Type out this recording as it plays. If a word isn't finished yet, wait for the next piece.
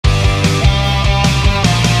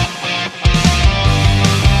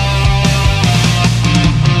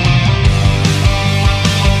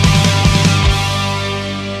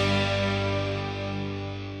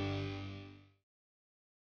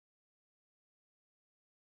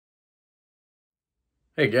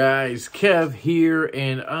Hey guys, Kev here,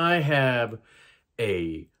 and I have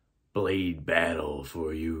a blade battle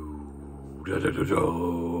for you.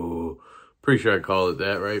 Pretty sure I called it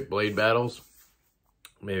that, right? Blade battles?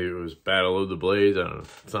 Maybe it was Battle of the Blades, I don't know,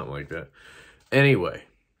 something like that. Anyway,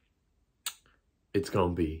 it's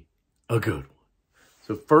gonna be a good one.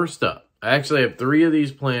 So first up, I actually have 3 of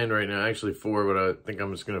these planned right now. Actually 4, but I think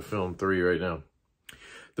I'm just gonna film 3 right now.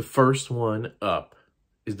 The first one up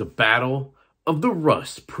is the Battle of the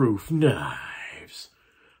Rust-Proof Knives.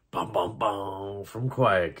 Bum, bum, bum, from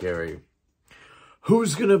Quiet Carry.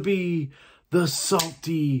 Who's gonna be the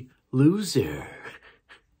salty loser?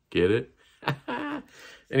 Get it?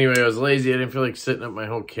 Anyway, I was lazy. I didn't feel like setting up my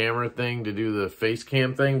whole camera thing to do the face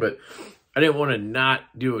cam thing, but I didn't want to not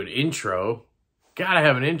do an intro. Gotta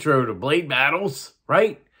have an intro to blade battles,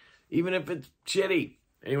 right? Even if it's shitty.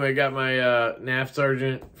 Anyway, I got my NAF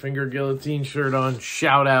Sergeant finger guillotine shirt on.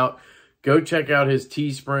 Shout out. Go check out his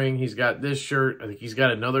Teespring. He's got this shirt. I think he's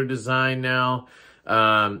got another design now.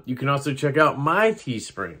 You can also check out my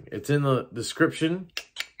Teespring. It's in the description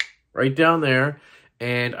right down there.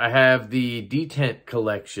 And I have the Detent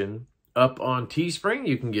collection up on Teespring.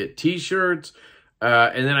 You can get T-shirts.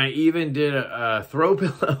 And then I even did a throw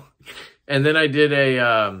pillow. And then I did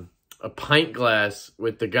a pint glass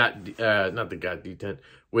with the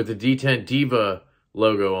with the Detent Diva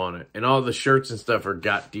logo on it, and all the shirts and stuff are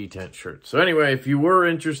Got Detent shirts. So anyway, if you were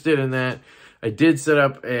interested in that, I did set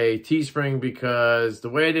up a Teespring because the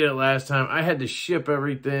way I did it last time, I had to ship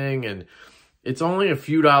everything, and it's only a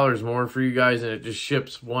few dollars more for you guys, and it just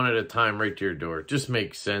ships one at a time right to your door. It just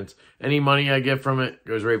makes sense. Any money I get from it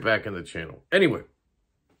goes right back in the channel. Anyway,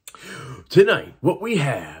 tonight what we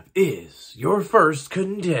have is your first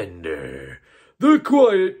contender, the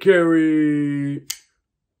Quiet Carry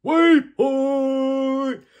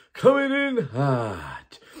Waypoint, coming in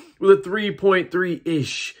hot with a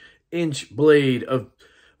 3.3-ish inch blade of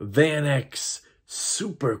Vanex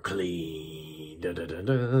Super Clean. Da, da, da,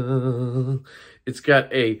 da. It's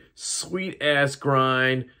got a sweet ass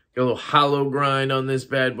grind, got a little hollow grind on this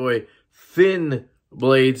bad boy, thin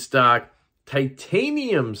blade stock,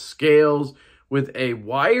 titanium scales with a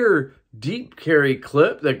wire deep carry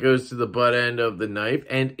clip that goes to the butt end of the knife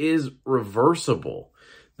and is reversible.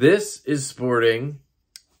 This is sporting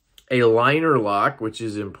a liner lock, which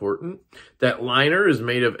is important. That liner is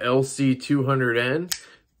made of LC200N.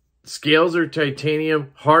 Scales are titanium.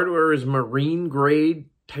 Hardware is marine grade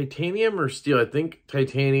titanium or steel. I think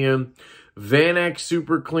titanium. Vanex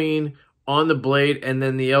Super Clean on the blade, and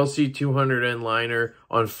then the LC200N liner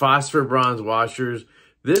on phosphor bronze washers.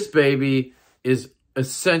 This baby is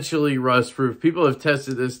essentially rust proof. People have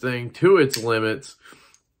tested this thing to its limits,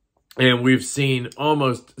 and we've seen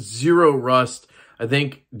almost zero rust. I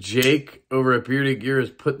think Jake over at Bearded Gear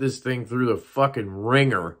has put this thing through the fucking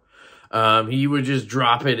ringer. He would just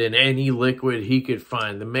drop it in any liquid he could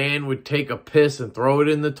find. The man would take a piss and throw it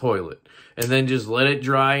in the toilet and then just let it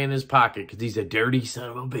dry in his pocket because he's a dirty son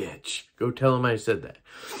of a bitch. Go tell him I said that.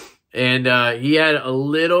 And he had a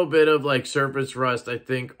little bit of like surface rust, I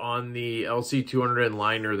think, on the LC200N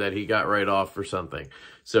liner that he got right off or something.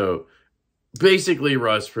 So basically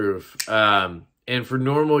rust proof. And for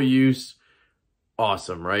normal use,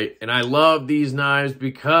 awesome, right? And I love these knives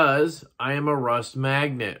because I am a rust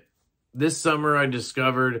magnet. This summer I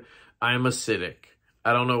discovered I'm acidic.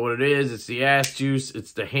 I don't know what it is. It's the ass juice.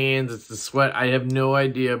 It's the hands. It's the sweat. I have no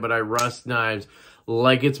idea, but I rust knives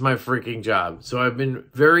like it's my freaking job. So I've been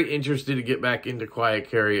very interested to get back into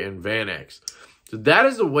Quiet Carry and Vanex. So that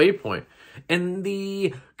is the Waypoint. And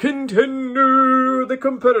the contender, the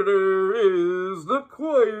competitor is the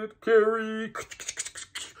Quiet Carry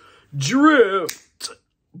Drift.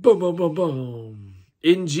 Boom, boom, boom, boom.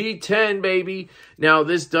 In G10, baby. Now,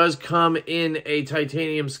 this does come in a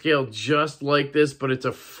titanium scale just like this, but it's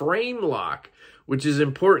a frame lock, which is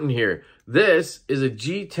important here. This is a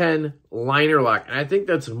G10 liner lock, and I think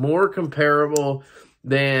that's more comparable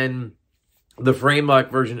than the frame lock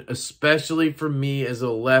version, especially for me as a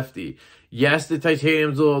lefty. Yes, the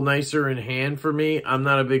titanium's a little nicer in hand for me. I'm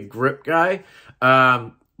not a big grip guy,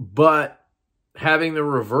 but having the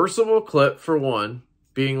reversible clip for one,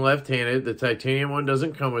 being left-handed, the titanium one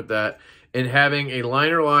doesn't come with that, and having a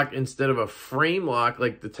liner lock instead of a frame lock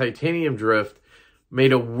like the titanium Drift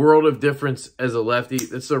made a world of difference as a lefty.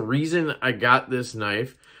 That's the reason I got this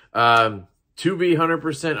knife. To be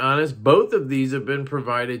 100% honest, both of these have been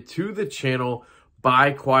provided to the channel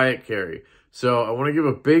by Quiet Carry. So I want to give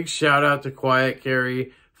a big shout out to Quiet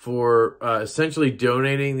Carry for essentially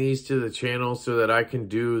donating these to the channel so that I can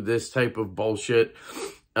do this type of bullshit.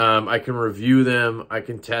 I can review them. I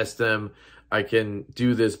can test them. I can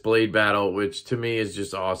do this blade battle, which to me is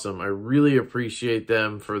just awesome. I really appreciate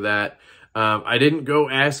them for that. I didn't go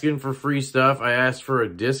asking for free stuff. I asked for a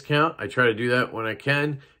discount. I try to do that when I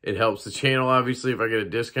can. It helps the channel, obviously, if I get a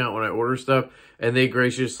discount when I order stuff. And they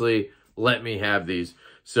graciously let me have these.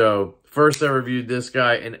 So first I reviewed this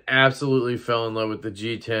guy and absolutely fell in love with the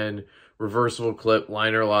G10 reversible clip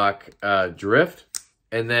liner lock drift.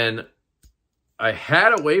 And then I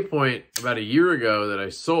had a Waypoint about a year ago that I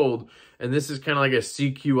sold. And this is kind of like a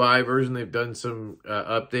CQI version. They've done some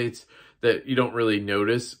updates that you don't really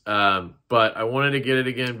notice. But I wanted to get it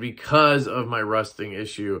again because of my rusting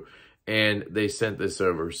issue. And they sent this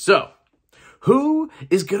over. So, who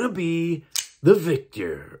is going to be the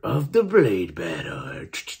victor of the blade battle?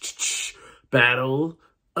 Battle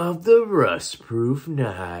of the rust-proof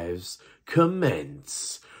knives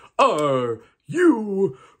commence. Are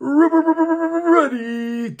you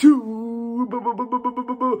ready to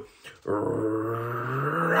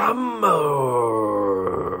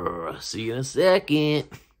rumble? See you in a second.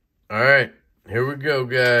 All right, here we go,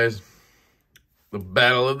 guys. The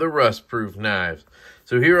battle of the rust-proof knives.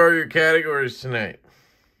 So here are your categories tonight.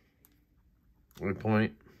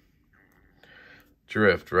 Waypoint,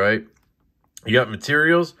 drift, right? You got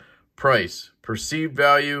materials, price, perceived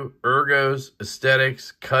value, ergos,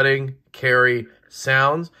 aesthetics, cutting, carry,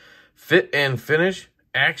 sounds, fit and finish,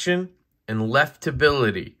 action, and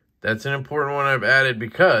leftability. That's an important one I've added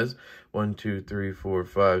because 1, 2, 3, 4,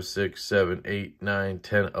 5, 6, 7, 8, 9,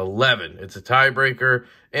 10, 11. It's a tiebreaker,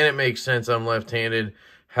 and it makes sense. I'm left-handed.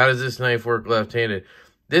 How does this knife work left-handed?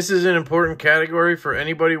 This is an important category for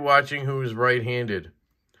anybody watching who is right-handed.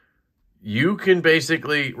 You can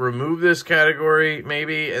basically remove this category,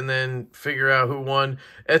 maybe, and then figure out who won.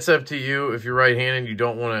 It's up to you. If you're right-handed, you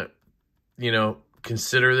don't want to, you know,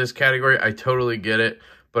 consider this category. I totally get it,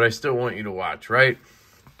 but I still want you to watch, right?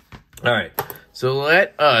 All right, so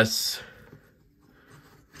let us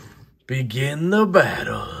begin the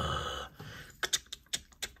battle.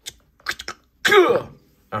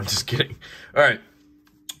 I'm just kidding. All right,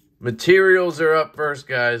 materials are up first,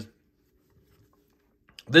 guys.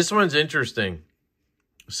 This one's interesting.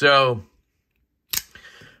 So,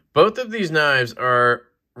 both of these knives are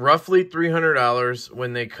roughly $300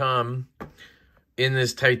 when they come in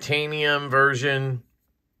this titanium version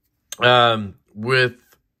with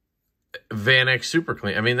Vanex Super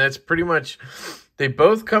Clean. I mean, that's pretty much, they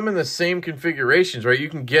both come in the same configurations, right? You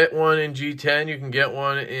can get one in G10, you can get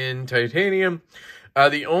one in titanium.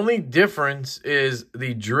 The only difference is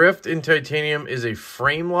the drift in titanium is a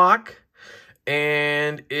frame lock,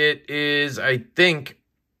 and it is, I think,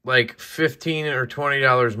 like $15 or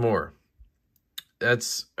 $20 more.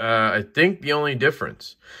 That's, I think, the only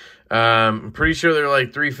difference. I'm pretty sure they're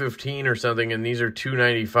like $315 or something, and these are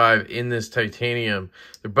 $295 in this titanium.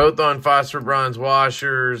 They're both on phosphor bronze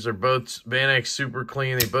washers. They're both Vanex Super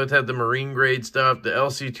Clean. They both have the marine grade stuff, the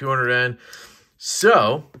LC200N.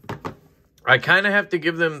 So, I kind of have to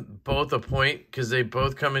give them both a point because they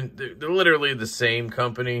both come in, they're literally the same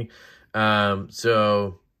company.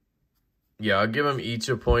 So, yeah, I'll give them each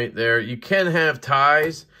a point there. You can have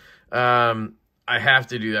ties. I have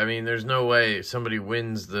to do that. I mean, there's no way somebody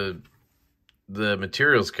wins the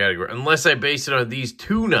materials category. Unless I base it on these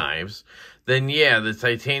two knives, then yeah, the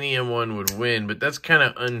titanium one would win. But that's kind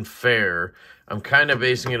of unfair. I'm kind of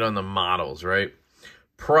basing it on the models, right?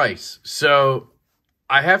 Price. So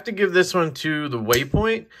I have to give this one to the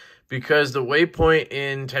Waypoint because the Waypoint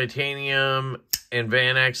in titanium and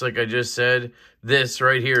Vanex, like I just said, this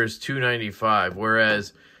right here is $295.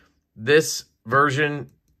 Whereas this version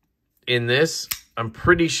in this, I'm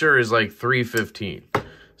pretty sure is like $315.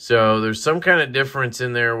 So there's some kind of difference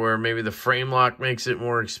in there where maybe the frame lock makes it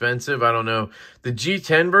more expensive. I don't know. The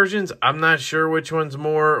G10 versions, I'm not sure which one's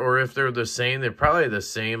more or if they're the same. They're probably the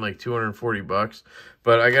same, like $240.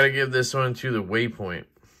 But I got to give this one to the Waypoint.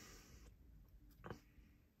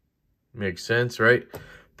 Makes sense, right?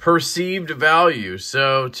 Perceived value.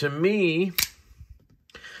 So to me,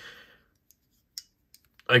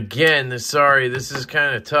 again, sorry, this is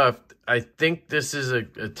kind of tough. I think this is a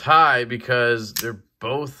tie because they're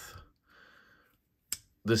both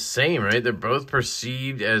the same, right? They're both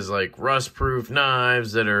perceived as like rust-proof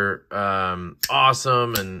knives that are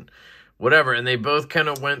awesome and whatever. And they both kind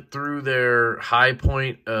of went through their high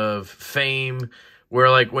point of fame where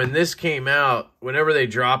like when this came out, whenever they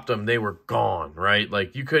dropped them, they were gone, right?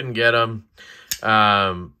 Like you couldn't get them.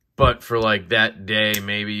 But for like that day,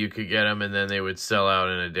 maybe you could get them and then they would sell out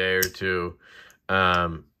in a day or two.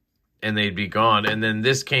 And they'd be gone. And then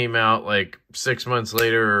this came out like 6 months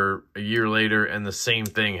later or a year later, and the same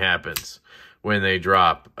thing happens. when they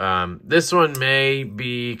drop. This one may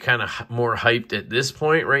be kind of more hyped at this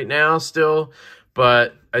point right now still,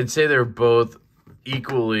 but I'd say they're both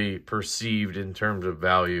equally perceived in terms of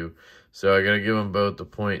value. So I got to give them both the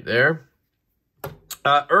point there.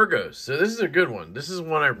 Ergos. So this is a good one. This is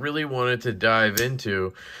one I really wanted to dive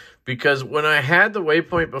into because when I had the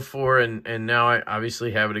Waypoint before and now I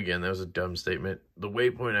obviously have it again. That was a dumb statement. The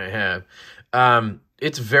Waypoint I have.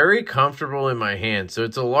 It's very comfortable in my hand. So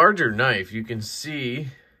it's a larger knife. You can see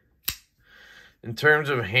in terms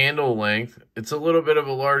of handle length, it's a little bit of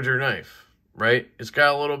a larger knife, right? It's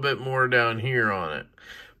got a little bit more down here on it.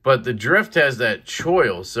 But the drift has that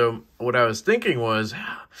choil. So what I was thinking was,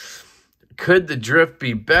 could the drift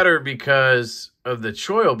be better because of the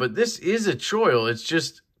choil? But this is a choil. It's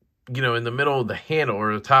just, you know, in the middle of the handle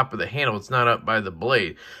or the top of the handle. It's not up by the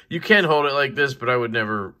blade. You can hold it like this, but I would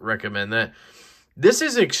never recommend that. This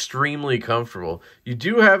is extremely comfortable. You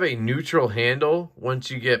do have a neutral handle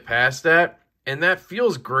once you get past that, and that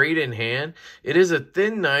feels great in hand. It is a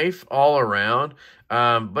thin knife all around,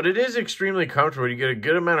 but it is extremely comfortable. You get a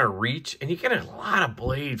good amount of reach, and you get a lot of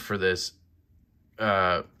blade for this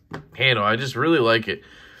handle. I just really like it.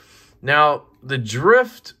 Now, the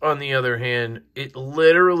drift, on the other hand, it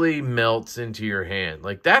literally melts into your hand.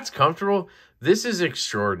 Like, that's comfortable. This is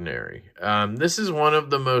extraordinary. This is one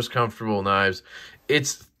of the most comfortable knives.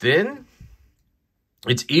 It's thin.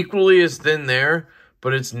 It's equally as thin there,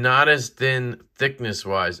 but it's not as thin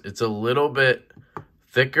thickness-wise. It's a little bit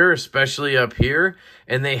thicker, especially up here.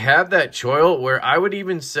 And they have that choil where I would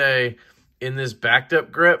even say in this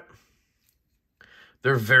backed-up grip,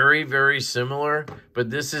 they're very, very similar, but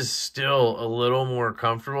this is still a little more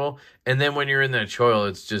comfortable. And then when you're in that choil,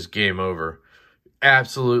 it's just game over.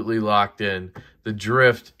 Absolutely locked in. The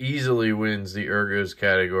drift easily wins the ergos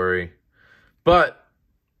category. But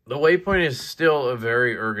the Waypoint is still a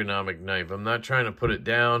very ergonomic knife. I'm not trying to put it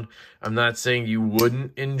down. I'm not saying you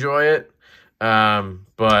wouldn't enjoy it.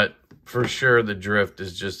 But for sure, the drift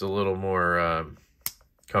is just a little more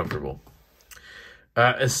comfortable.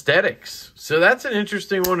 Aesthetics. So that's an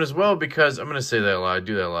interesting one as well because I'm going to say that a lot. I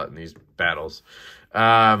do that a lot in these battles.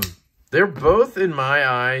 They're both, in my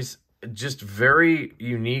eyes, just very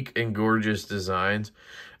unique and gorgeous designs.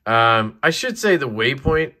 I should say the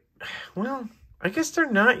Waypoint, well, I guess they're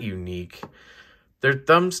not unique. They're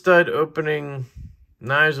thumb stud opening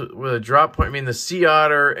knives with a drop point. I mean, the Sea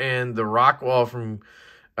Otter and the Rockwall from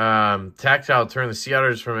Tactile Turn, the Sea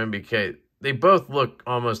Otters from MBK, they both look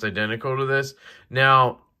almost identical to this.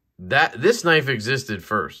 Now, this knife existed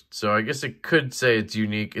first, so I guess it could say it's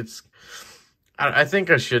unique. I think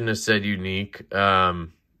I shouldn't have said unique.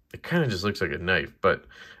 It kind of just looks like a knife, but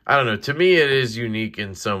I don't know. To me, it is unique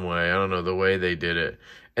in some way. I don't know, the way they did it.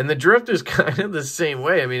 And the drift is kind of the same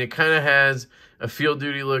way. I mean, it kind of has a Field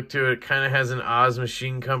Duty look to it. It kind of has an Oz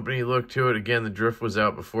Machine Company look to it. Again, the drift was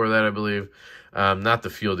out before that, I believe. Not the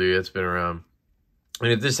Field Duty. It's been around.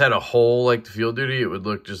 And if this had a hole like the Field Duty, it would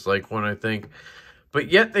look just like one, I think. But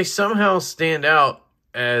yet they somehow stand out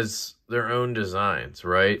as their own designs,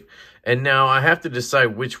 right? And now I have to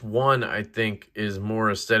decide which one I think is more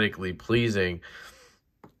aesthetically pleasing.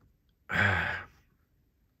 I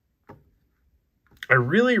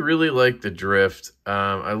really, really like the drift.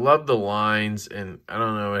 I love the lines, and I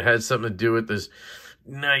don't know, it has something to do with this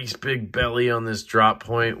nice big belly on this drop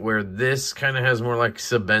point where this kind of has more like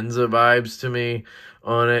Sabenza vibes to me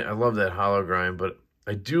on it. I love that hollow grind, but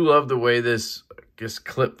I do love the way this, I guess,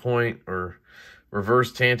 clip point or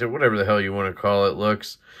reverse tanted, whatever the hell you want to call it,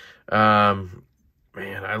 looks. Man,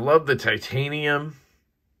 I love the titanium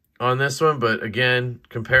on this one, but again,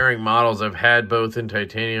 comparing models, I've had both in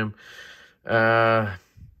titanium.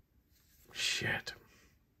 Shit.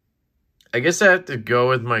 I guess I have to go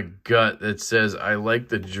with my gut that says I like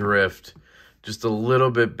the drift just a little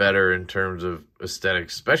bit better in terms of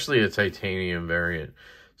aesthetics, especially a titanium variant.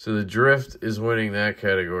 So the drift is winning that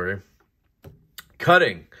category.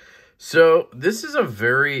 Cutting. So this is a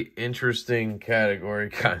very interesting category.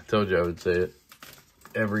 God, I told you I would say it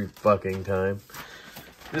every fucking time.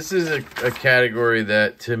 This is a category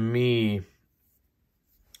that, to me,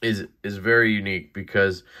 is very unique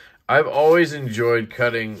because I've always enjoyed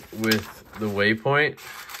cutting with the Waypoint.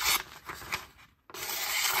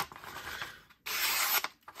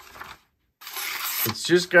 It's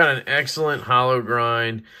just got an excellent hollow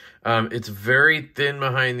grind. It's very thin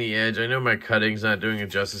behind the edge. I know my cutting's not doing it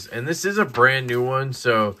justice. And this is a brand new one,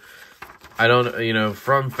 so I don't, you know,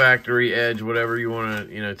 from factory edge, whatever you want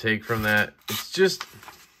to, you know, take from that. It's just,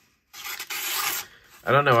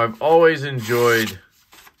 I don't know. I've always enjoyed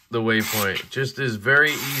the Waypoint. Just is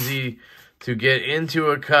very easy to get into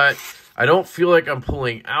a cut. I don't feel like I'm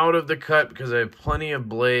pulling out of the cut because I have plenty of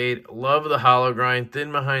blade. Love the hollow grind,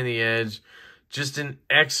 thin behind the edge. Just an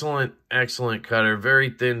excellent, excellent cutter. Very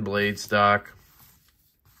thin blade stock.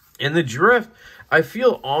 And the drift, I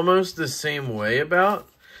feel almost the same way about.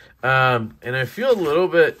 And I feel a little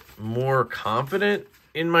bit more confident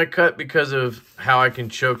in my cut because of how I can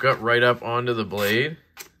choke up right up onto the blade.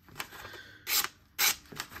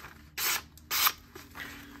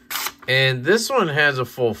 And this one has a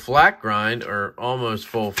full flat grind, or almost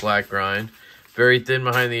full flat grind. Very thin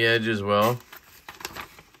behind the edge as well.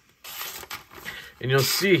 And you'll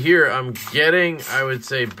see here, I'm getting, I would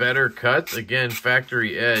say, better cuts. Again,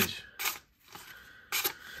 factory edge.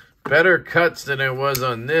 Better cuts than I was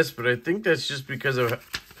on this, but I think that's just because of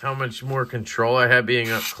how much more control I have being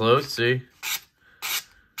up close, see?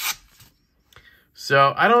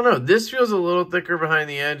 So, I don't know. This feels a little thicker behind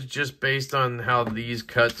the edge just based on how these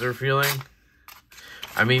cuts are feeling.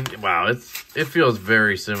 I mean, wow, it feels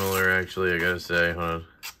very similar, actually, I gotta say. Hold on.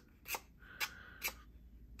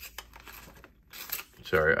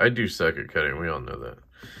 Sorry, I do suck at cutting. We all know that.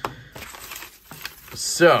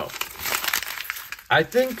 So, I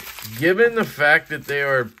think given the fact that they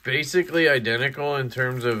are basically identical in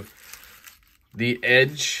terms of the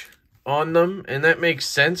edge on them, and that makes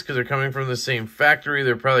sense because they're coming from the same factory,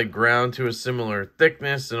 they're probably ground to a similar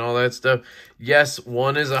thickness and all that stuff. Yes,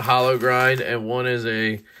 one is a hollow grind and one is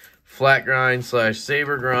a flat grind /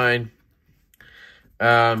 saber grind.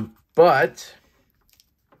 But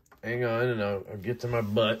hang on, and I'll get to my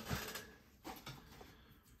butt.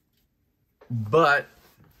 But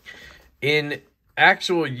in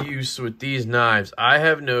actual use with these knives, I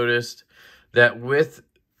have noticed that with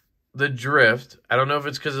the drift, I don't know if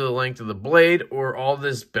it's because of the length of the blade or all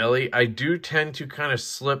this belly, I do tend to kind of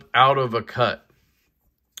slip out of a cut.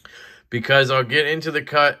 Because I'll get into the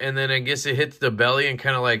cut and then I guess it hits the belly and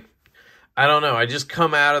kind of like, I don't know, I just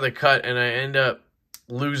come out of the cut and I end up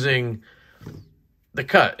losing the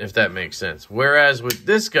cut, if that makes sense. Whereas with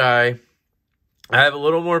this guy, I have a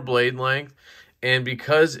little more blade length, and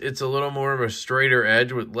because it's a little more of a straighter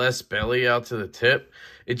edge with less belly out to the tip,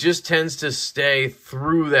 it just tends to stay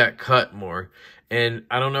through that cut more. And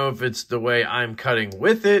I don't know if it's the way I'm cutting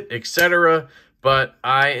with it, etc., but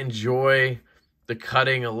I enjoy the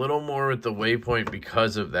cutting a little more with the waypoint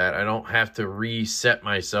because of that. I don't have to reset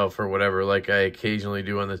myself or whatever like I occasionally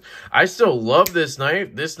do on this. I still love this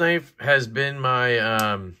knife. This knife has been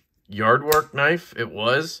my yard work knife. It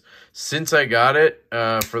was since I got it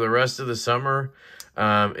for the rest of the summer.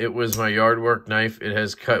 It was my yard work knife. It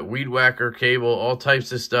has cut weed whacker, cable, all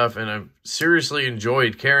types of stuff, and I've seriously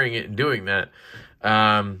enjoyed carrying it and doing that.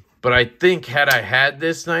 But I think had I had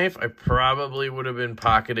this knife, I probably would have been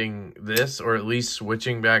pocketing this, or at least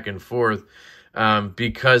switching back and forth,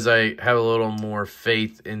 because I have a little more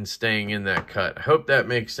faith in staying in that cut. I hope that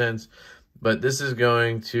makes sense, but this is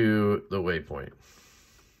going to the waypoint.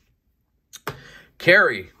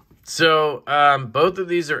 Carry. So both of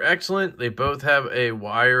these are excellent. They both have a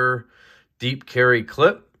wire deep carry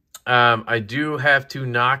clip. I do have to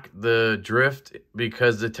knock the drift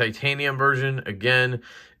because the titanium version, again,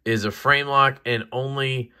 is a frame lock and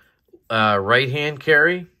only right-hand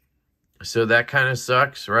carry. So that kind of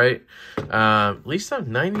sucks, right? At least I'm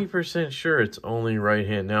 90% sure it's only right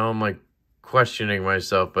hand. Now I'm like questioning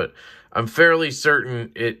myself, but I'm fairly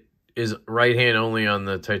certain it is right hand only on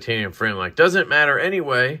the titanium frame lock. Doesn't matter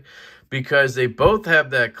anyway, because they both have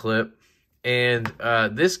that clip, and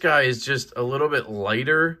this guy is just a little bit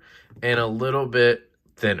lighter and a little bit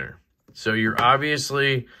thinner. So you're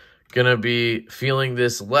obviously gonna be feeling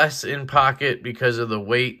this less in pocket because of the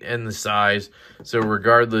weight and the size. So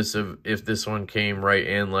regardless of if this one came right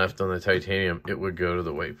and left on the titanium, it would go to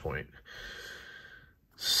the waypoint.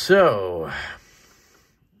 So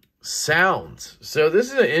sounds. So this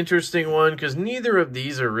is an interesting one because neither of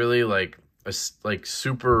these are really like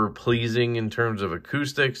super pleasing in terms of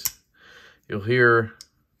acoustics. You'll hear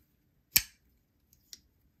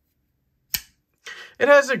it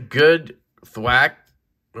has a good thwack.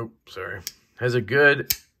 Oh, sorry. Has a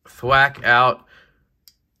good thwack out.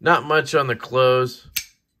 Not much on the close.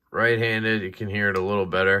 Right-handed, you can hear it a little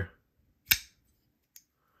better.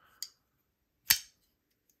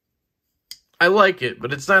 I like it,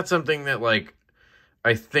 but it's not something that, like,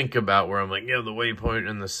 I think about where I'm like, yeah, the waypoint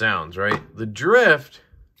and the sounds, right? The drift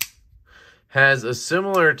has a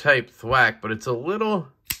similar type thwack, but it's a little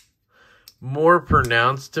more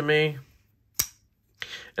pronounced to me.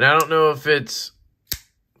 And I don't know if it's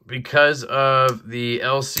because of the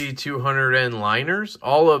LC200N liners.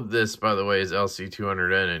 All of this, by the way, is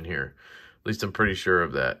LC200N in here. At least I'm pretty sure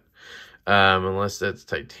of that. Unless that's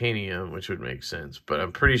titanium, which would make sense. But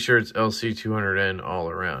I'm pretty sure it's LC200N all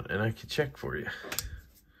around. And I can check for you.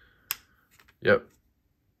 Yep.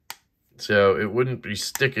 So it wouldn't be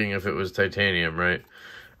sticking if it was titanium, right?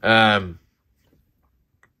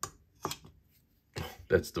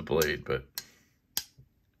 That's the blade, but...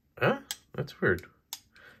 Huh? That's weird.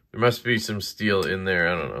 There must be some steel in there.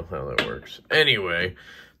 I don't know how that works. Anyway,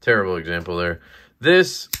 terrible example there.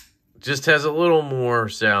 This just has a little more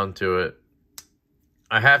sound to it.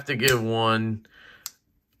 I have to give one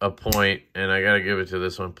a point, and I got to give it to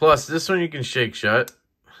this one. Plus, this one you can shake shut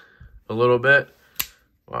a little bit.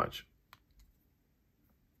 Watch.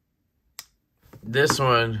 This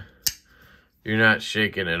one, you're not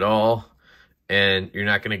shaking at all, and you're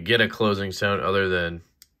not going to get a closing sound other than...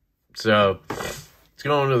 So, let's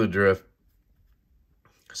go into the drift.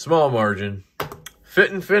 Small margin.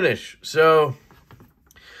 Fit and finish. So,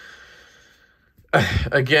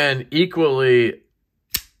 again, equally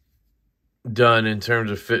done in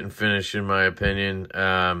terms of fit and finish, in my opinion.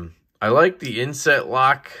 I like the inset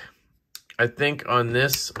lock, I think, on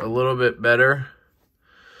this a little bit better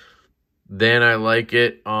than I like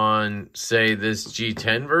it on, say, this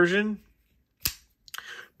G10 version.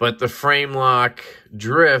 But the frame lock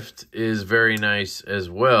drift is very nice as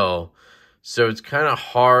well. So it's kind of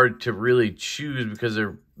hard to really choose because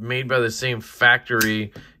they're made by the same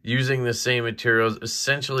factory, using the same materials,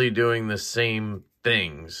 essentially doing the same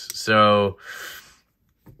things. So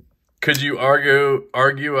could you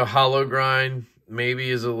argue a hollow grind maybe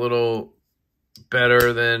is a little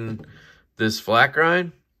better than this flat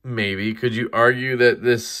grind? Maybe. Could you argue that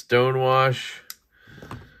this stonewash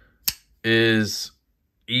is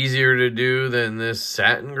easier to do than this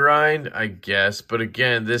satin grind? I guess. But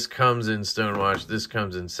again, this comes in stonewash, this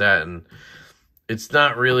comes in satin. It's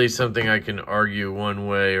not really something I can argue one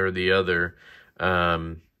way or the other.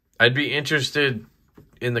 I'd be interested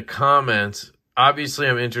in the comments. Obviously,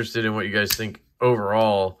 I'm interested in what you guys think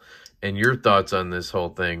overall and your thoughts on this whole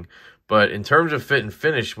thing. But in terms of fit and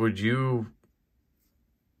finish, would you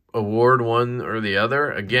award one or the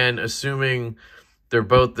other? Again, assuming they're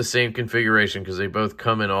both the same configuration, because they both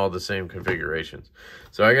come in all the same configurations.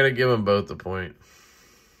 So I got to give them both the point.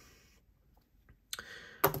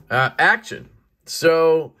 Action.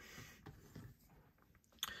 So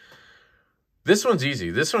this one's easy.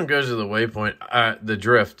 This one goes to the waypoint, the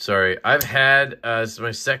drift, sorry. I've had, it's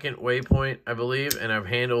my second waypoint, I believe, and I've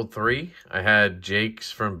handled 3. I had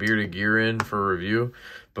Jake's from Bearded Gear in for review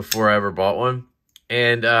before I ever bought one.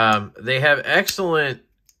 And they have excellent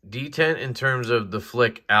detent in terms of the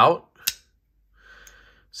flick out.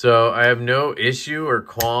 So I have no issue or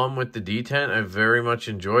qualm with the detent. I very much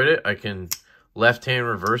enjoyed it. I can left-hand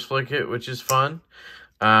reverse flick it, which is fun.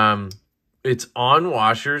 It's on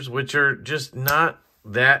washers, which are just not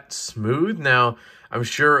that smooth. Now, I'm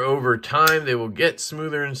sure over time they will get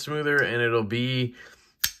smoother and smoother, and it'll be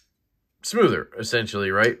smoother, essentially,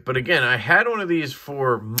 right? But again, I had one of these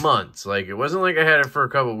for months. Like, it wasn't like I had it for a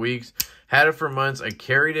couple weeks. Had it for months. I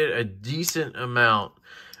carried it a decent amount.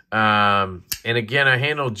 And again, I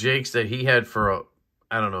handled Jake's that he had for,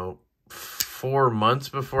 I don't know, 4 months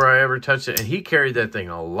before I ever touched it. And he carried that thing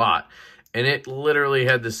a lot. And it literally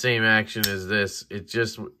had the same action as this.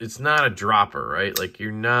 It's not a dropper, right? Like,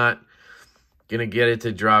 you're not going to get it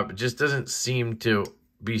to drop. It just doesn't seem to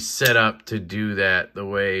be set up to do that the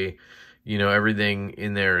way, you know, everything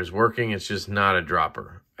in there is working. It's just not a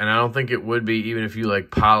dropper. And I don't think it would be even if you, like,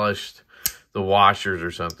 polished the washers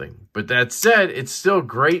or something. But that said, it's still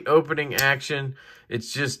great opening action.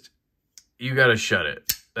 It's just, you got to shut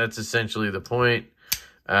it. That's essentially the point.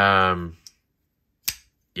 Yeah,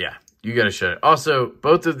 you got to shut it. Also,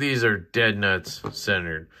 both of these are dead nuts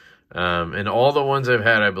centered. And all the ones I've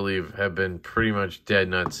had, I believe, have been pretty much dead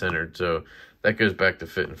nuts centered. So that goes back to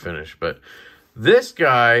fit and finish. But this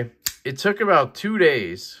guy, it took about 2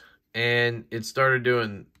 days, and it started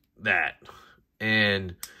doing that.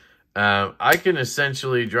 And I can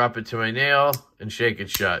essentially drop it to my nail and shake it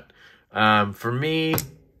shut. For me,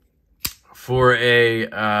 for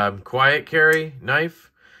a quiet carry knife,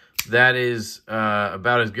 that is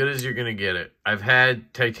about as good as you're going to get it. I've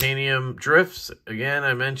had titanium drifts, again,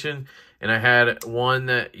 I mentioned, and I had one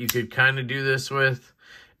that you could kind of do this with,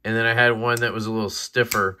 and then I had one that was a little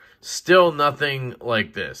stiffer. Still nothing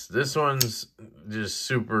like this. This one's just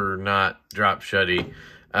super not drop shutty.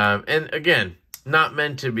 And again, not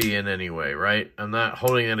meant to be in any way, right? I'm not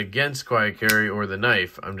holding it against quiet carry or the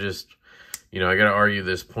knife. I'm just, you know, I got to argue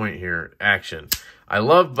this point here. Action. I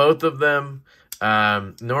love both of them.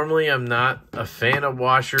 Normally, I'm not a fan of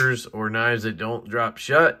washers or knives that don't drop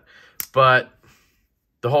shut, but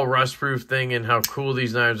the whole rust-proof thing and how cool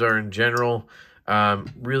these knives are in general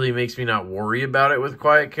really makes me not worry about it with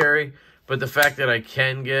Quiet Carry. But the fact that I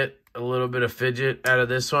can get a little bit of fidget out of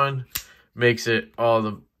this one makes it all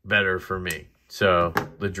the better for me. So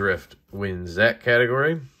the Drift wins that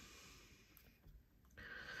category.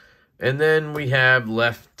 And then we have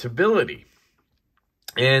Leftability.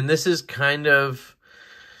 And this is kind of,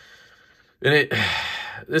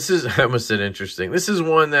 this is, I almost said interesting. This is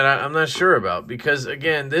one that I'm not sure about because,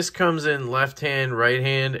 again, this comes in left hand, right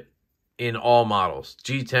hand in all models,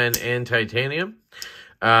 G10 and titanium.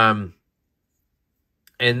 And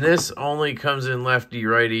this only comes in lefty,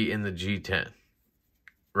 righty in the G10,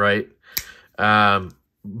 right?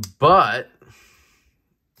 But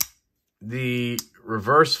the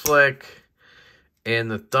reverse flick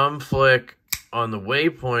and the thumb flick on the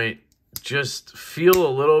Waypoint just feel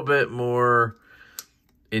a little bit more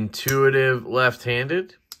intuitive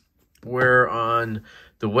left-handed, where on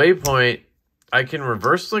the Waypoint, I can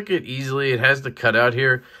reverse flick it easily. It has the cutout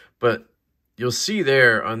here, but you'll see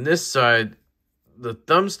there on this side, the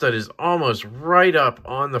thumb stud is almost right up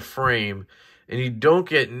on the frame, and you don't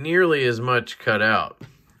get nearly as much cut out.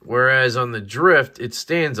 Whereas on the Drift, it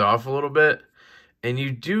stands off a little bit, and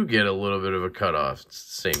you do get a little bit of a cutoff. It's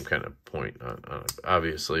the same kind of point,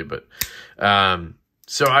 obviously. But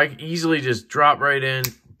so I easily just drop right in,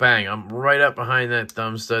 bang, I'm right up behind that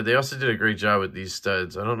thumb stud. They also did a great job with these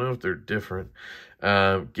studs. I don't know if they're different.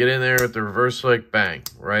 Get in there with the reverse flick, bang,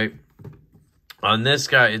 right? On this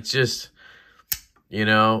guy, it's just, you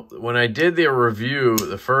know, when I did the review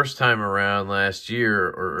the first time around last year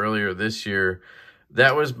or earlier this year,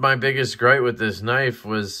 that was my biggest gripe with this knife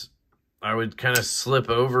was I would kind of slip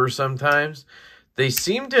over sometimes. They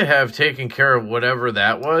seem to have taken care of whatever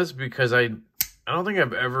that was because I don't think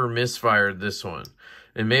I've ever misfired this one.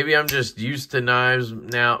 And maybe I'm just used to knives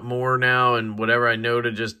more now and whatever I know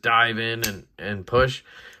to just dive in and push.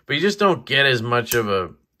 But you just don't get as much of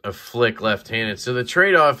a flick left-handed. So the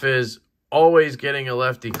trade-off is always getting a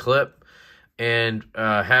lefty clip and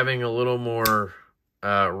having a little more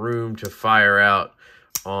room to fire out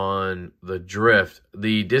on the Drift.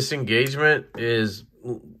 The disengagement is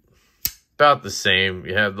about the same.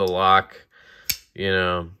 You have the lock, you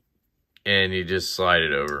know, and you just slide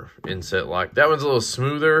it over. Inset lock. That one's a little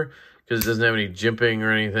smoother because it doesn't have any jimping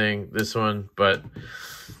or anything, this one, but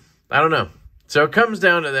I don't know. So it comes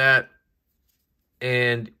down to that,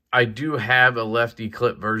 and I do have a lefty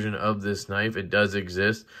clip version of this knife. It does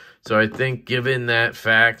exist. So I think given that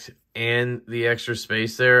fact and the extra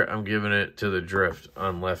space there, I'm giving it to the Drift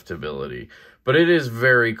on leftability. But it is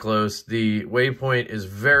very close. The Waypoint is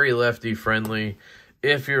very lefty friendly.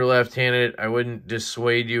 If you're left-handed, I wouldn't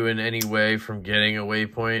dissuade you in any way from getting a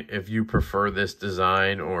Waypoint if you prefer this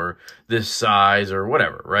design or this size or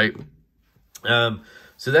whatever, right?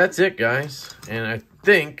 So that's it, guys. And I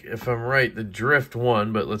think, if I'm right, the Drift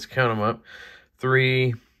won, but let's count them up.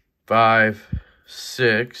 3, 5,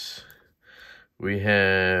 6. We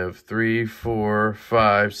have 3, 4,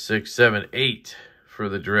 5, 6, 7, 8 for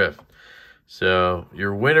the Drift. So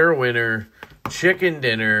your winner, chicken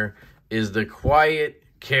dinner, is the Quiet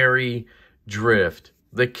Carry Drift.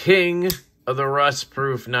 The king of the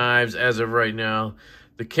rust-proof knives as of right now.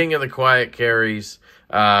 The king of the quiet carries.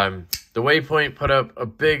 The Waypoint put up a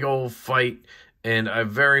big old fight, and I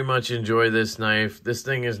very much enjoy this knife. This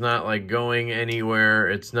thing is not like going anywhere.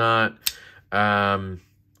 It's not, I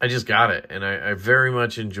just got it, and I very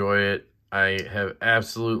much enjoy it. I have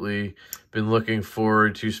absolutely been looking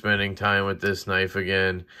forward to spending time with this knife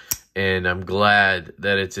again, and I'm glad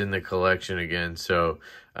that it's in the collection again. So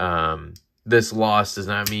this loss does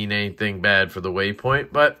not mean anything bad for the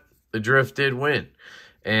Waypoint, but the Drift did win.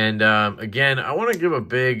 And again, I want to give a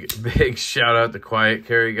big shout out to Quiet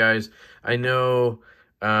Carry, guys. I know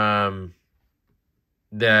that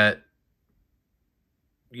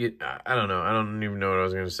I don't know. I don't even know what I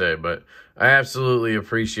was going to say, but I absolutely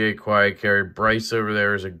appreciate Quiet Carry. Bryce over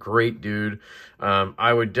there is a great dude.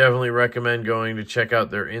 I would definitely recommend going to check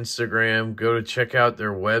out their Instagram. Go to check out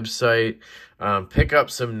their website. Pick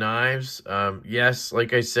up some knives. Yes,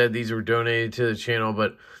 like I said, these were donated to the channel,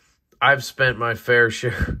 but I've spent my fair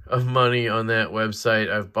share of money on that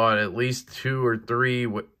website. I've bought at least 2 or 3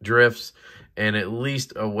 Drifts and at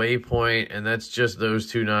least a Waypoint, and that's just those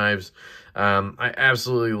 2 knives. I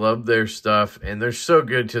absolutely love their stuff, and they're so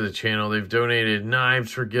good to the channel. They've donated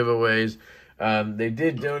knives for giveaways. They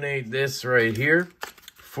did donate this right here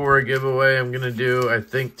for a giveaway I'm going to do, I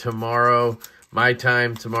think, tomorrow, my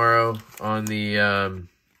time tomorrow, on the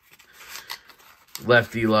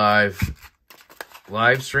Lefty live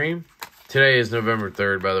stream. Today is November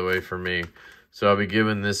 3rd, by the way, for me. So I'll be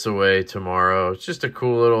giving this away tomorrow. It's just a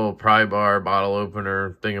cool little pry bar, bottle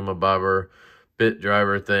opener, thingamabobber, bit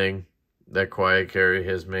driver thing that Quiet Carry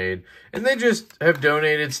has made. And they just have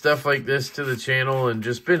donated stuff like this to the channel and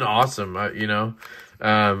just been awesome, you know.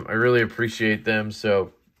 I really appreciate them.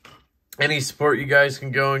 So any support you guys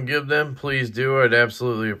can go and give them, please do. I'd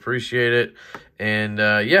absolutely appreciate it. And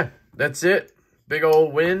yeah, that's it. Big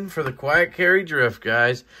old win for the Quiet Carry Drift,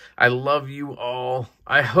 guys. I love you all.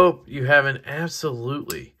 I hope you have an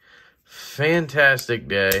absolutely fantastic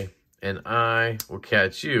day, and I will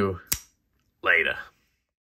catch you later.